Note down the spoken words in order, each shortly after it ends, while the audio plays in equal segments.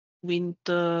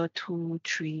Winter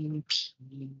 23 P.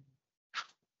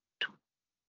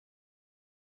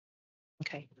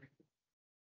 Okay.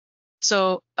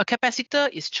 So a capacitor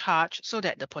is charged so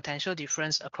that the potential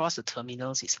difference across the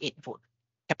terminals is 8 volt.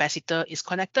 Capacitor is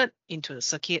connected into the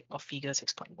circuit of figure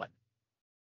 6.1.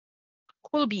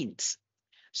 Cool beans.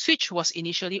 Switch was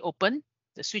initially open.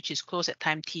 The switch is closed at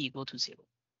time t equal to 0.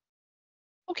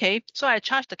 Okay, so I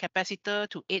charge the capacitor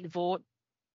to 8 volt.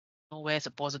 Nowhere is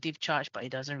a positive charge, but it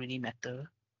doesn't really matter.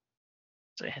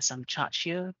 So it has some charge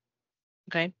here.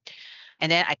 Okay.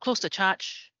 And then I close the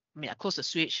charge. I close the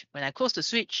switch. When I close the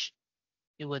switch,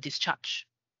 it will discharge.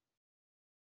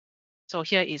 So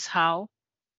here is how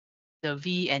the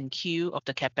V and Q of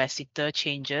the capacitor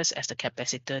changes as the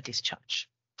capacitor discharge.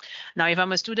 Now, if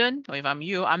I'm a student or if I'm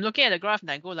you, I'm looking at the graph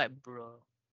and I go like, bro.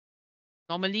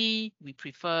 Normally, we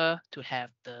prefer to have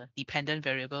the dependent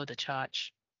variable, the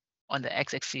charge, on the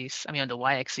x-axis, on the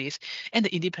y-axis, and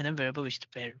the independent variable, which is the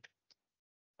variable.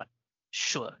 But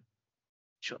sure.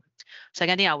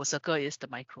 Second thing I will circle is the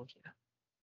micro here.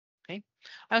 Okay.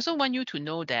 I also want you to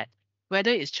know that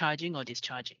whether it's charging or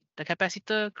discharging, the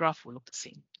capacitor graph will look the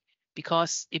same.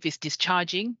 Because if it's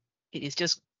discharging,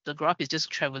 the graph is just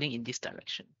traveling in this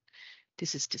direction.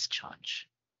 This is discharge.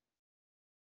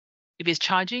 If it's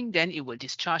charging, then it will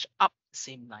discharge up the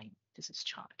same line. This is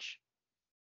charge.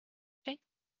 Okay.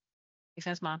 Make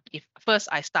sense, ma? If first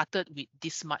I started with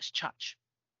this much charge,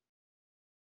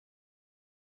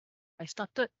 I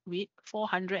started with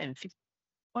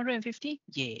 450.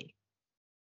 Yeah.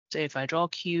 So if I draw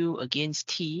Q against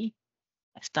T,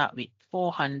 I start with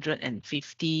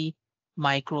 450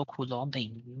 microcoulomb.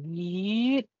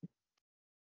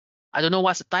 I don't know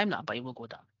what's the time now, but it will go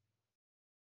down.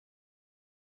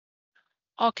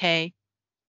 Okay.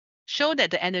 Show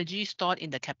that the energy stored in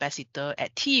the capacitor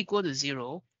at T equal to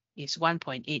 0 is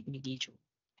 1.8 millijoule.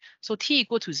 So T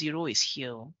equal to 0 is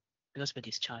here because we're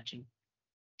discharging.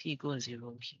 T equal to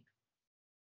 0 here.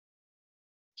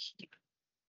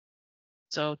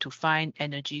 So to find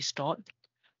energy stored,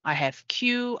 I have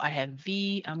Q, I have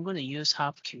V. I'm going to use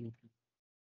half Q.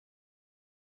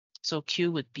 So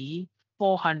Q would be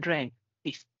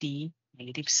 450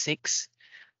 negative 6.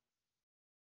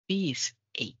 V is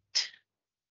 8.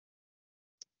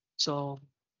 So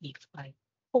if I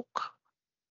poke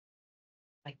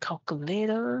my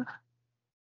calculator,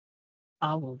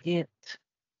 I will get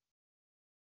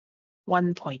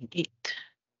 1.8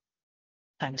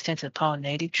 times 10 to the power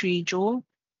negative 3 joule,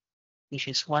 which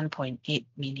is 1.8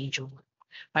 millijoule.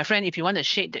 My friend, if you want to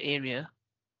shade the area,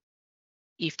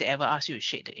 if they ever ask you to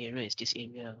shade the area, it's this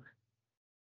area.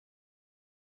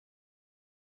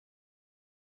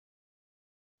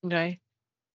 Okay.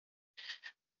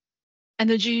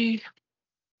 Energy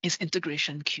is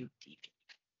integration Q dV.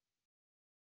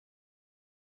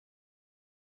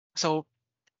 So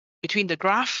between the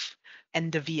graph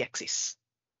and the v-axis.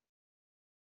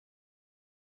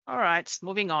 All right,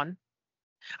 moving on.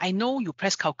 I know you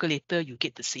press calculator, you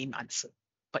get the same answer.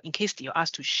 But in case you're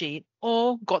asked to shade,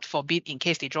 or God forbid, in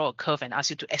case they draw a curve and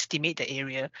ask you to estimate the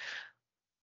area,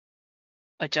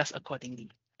 adjust accordingly.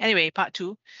 Anyway, part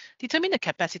 2, determine the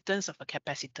capacitance of a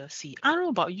capacitor C. I don't know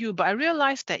about you, but I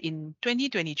realized that in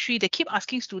 2023, they keep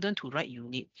asking students to write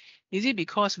unit. Is it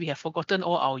because we have forgotten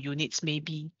all our units,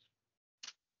 maybe?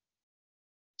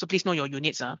 So please know your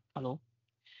units, hello.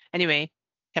 Anyway,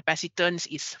 capacitance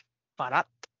is farad.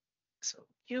 So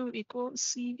Q equals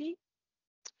CV.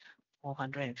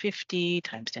 450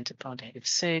 times 10 to the power negative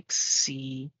 6.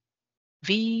 C.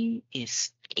 V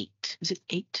is 8. Is it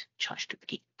 8? Charge to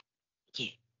 8.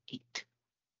 Yeah, 8.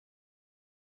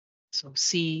 So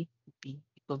C would be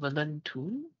equivalent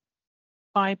to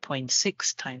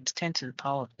 5.6 times 10 to the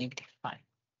power of negative 5.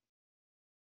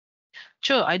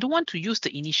 Sure, I don't want to use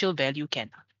the initial value, can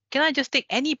I just take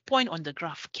any point on the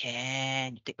graph?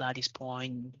 Can. You take this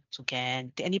point. So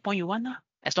can. Take any point you want,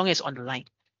 as long as it's on the line.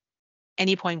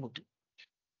 Any point will do.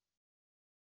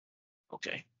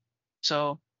 Okay.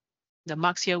 So the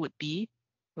marks here would be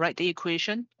write the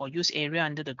equation or use area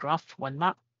under the graph, 1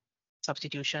 mark.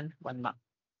 Substitution, 1 mark.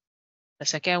 The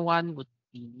second one would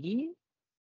be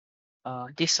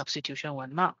this substitution,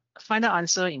 1 mark. Final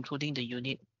answer, including the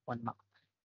unit, 1 mark.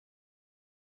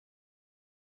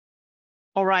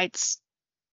 All right,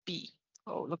 B.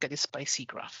 Oh, look at this spicy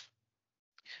graph.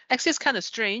 Axis kind of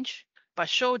strange, but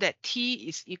show that T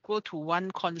is equal to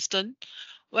 1 constant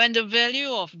when the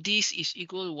value of this is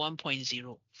equal to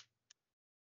 1.0.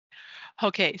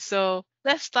 Okay, so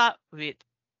let's start with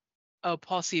a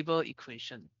possible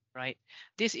equation, right?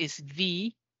 This is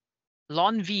V,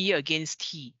 ln V against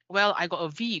T. Well, I got a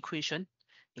V equation.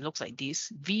 It looks like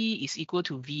this. V is equal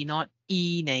to V naught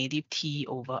E negative T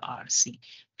over RC. You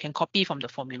can copy from the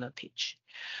formula page.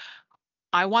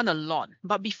 I want a lon,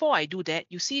 but before I do that,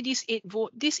 you see this 8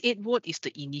 volt. This 8 volt is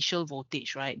the initial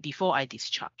voltage, right? Before I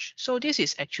discharge. So this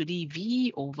is actually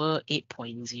V over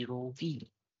 8.0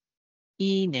 V.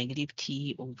 E negative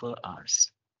T over RC.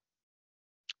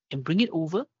 And bring it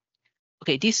over.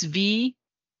 Okay, this V,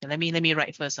 let me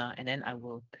write first, and then I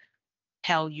will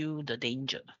tell you the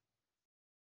danger.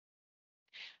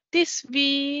 This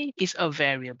V is a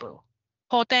variable.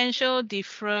 Potential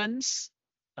difference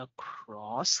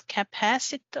across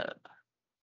capacitor.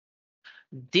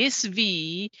 This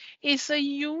V is a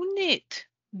unit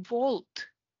volt.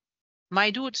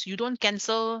 My dudes, you don't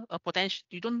cancel a potential,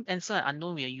 you don't answer an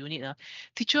unknown with a unit.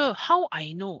 Teacher, how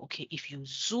I know? Okay, if you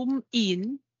zoom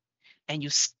in and you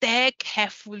stare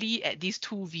carefully at these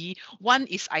two V, one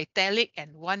is italic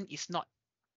and one is not.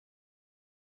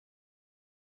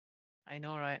 I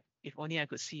know, right? If only I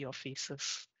could see your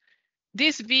faces.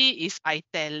 This V is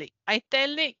italic.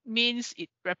 Italic means it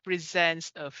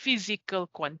represents a physical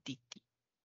quantity.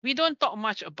 We don't talk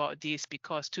much about this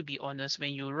because, to be honest,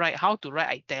 when you write how to write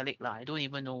italic, I don't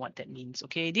even know what that means.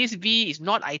 Okay, this V is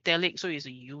not italic, so it's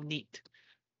a unit.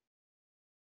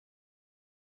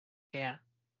 Yeah,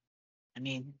 I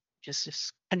mean,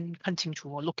 just continue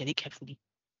to look at it carefully.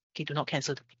 Okay, do not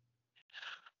cancel the V.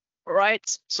 All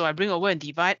right, so I bring over and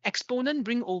divide. Exponent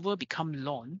bring over become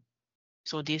ln.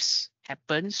 So this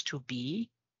happens to be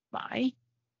my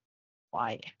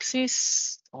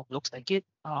y-axis. Oh, looks like it.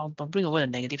 I'll bring over the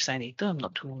negative sign later. I'm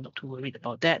not too worried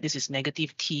about that. This is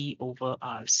negative T over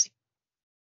RC.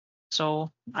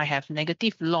 So I have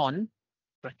negative ln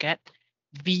bracket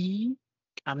V.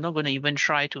 I'm not going to even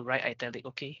try to write italic,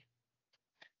 okay?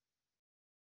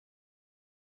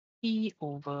 T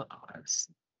over RC.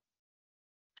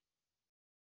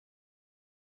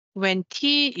 When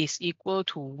T is equal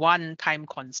to 1 time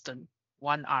constant,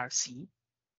 1 RC,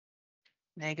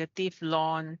 negative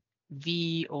ln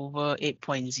V over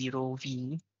 8.0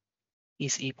 V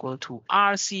is equal to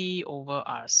RC over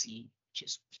RC, which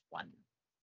is 1.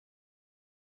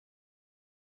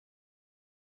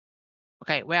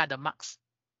 Okay, where are the marks?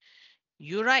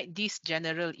 You write this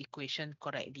general equation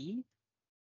correctly,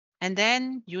 and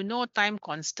then you know time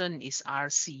constant is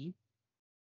RC,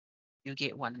 you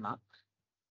get 1 mark.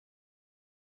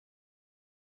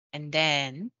 And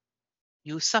then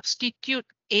you substitute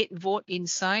 8 volt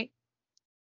inside,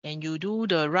 and you do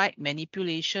the right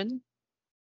manipulation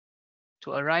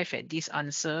to arrive at this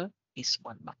answer is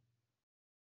 1 mark.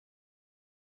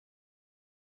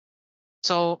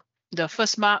 So the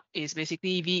first mark is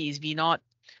basically V is V naught.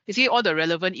 Basically all the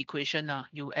relevant equation,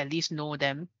 you at least know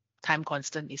them. Time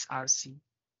constant is RC.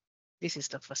 This is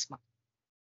the first mark.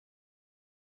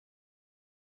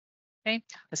 Okay.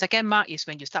 The second mark is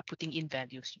when you start putting in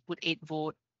values. You put 8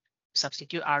 volt,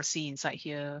 substitute RC inside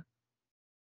here.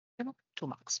 2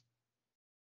 marks.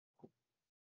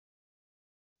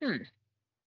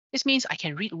 This means I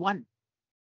can read 1.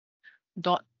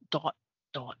 Dot, dot,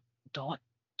 dot, dot,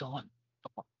 dot,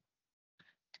 dot.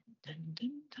 Dun,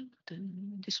 dun, dun,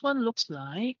 dun. This one looks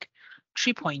like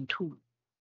 3.2.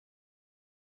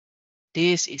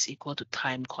 This is equal to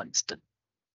time constant.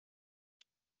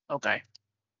 Okay.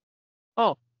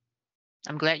 Oh,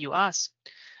 I'm glad you asked.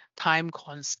 Time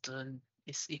constant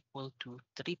is equal to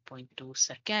 3.2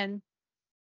 seconds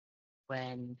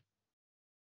when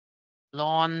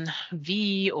ln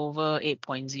V over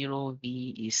 8.0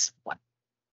 V is 1.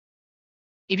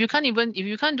 If you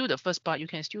can't do the first part, you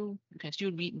can still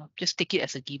read. Just take it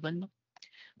as a given.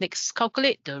 Next,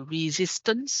 calculate the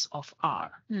resistance of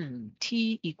R.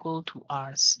 T equal to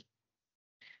RC.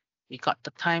 We got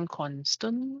the time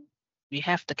constant. We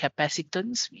have the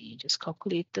capacitance. We just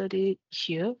calculated it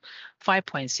here.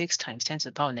 5.6 times 10 to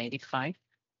the power negative 5.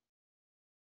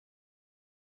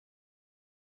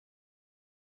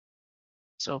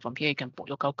 So from here, you can put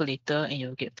your calculator and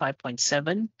you'll get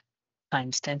 5.7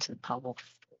 times 10 to the power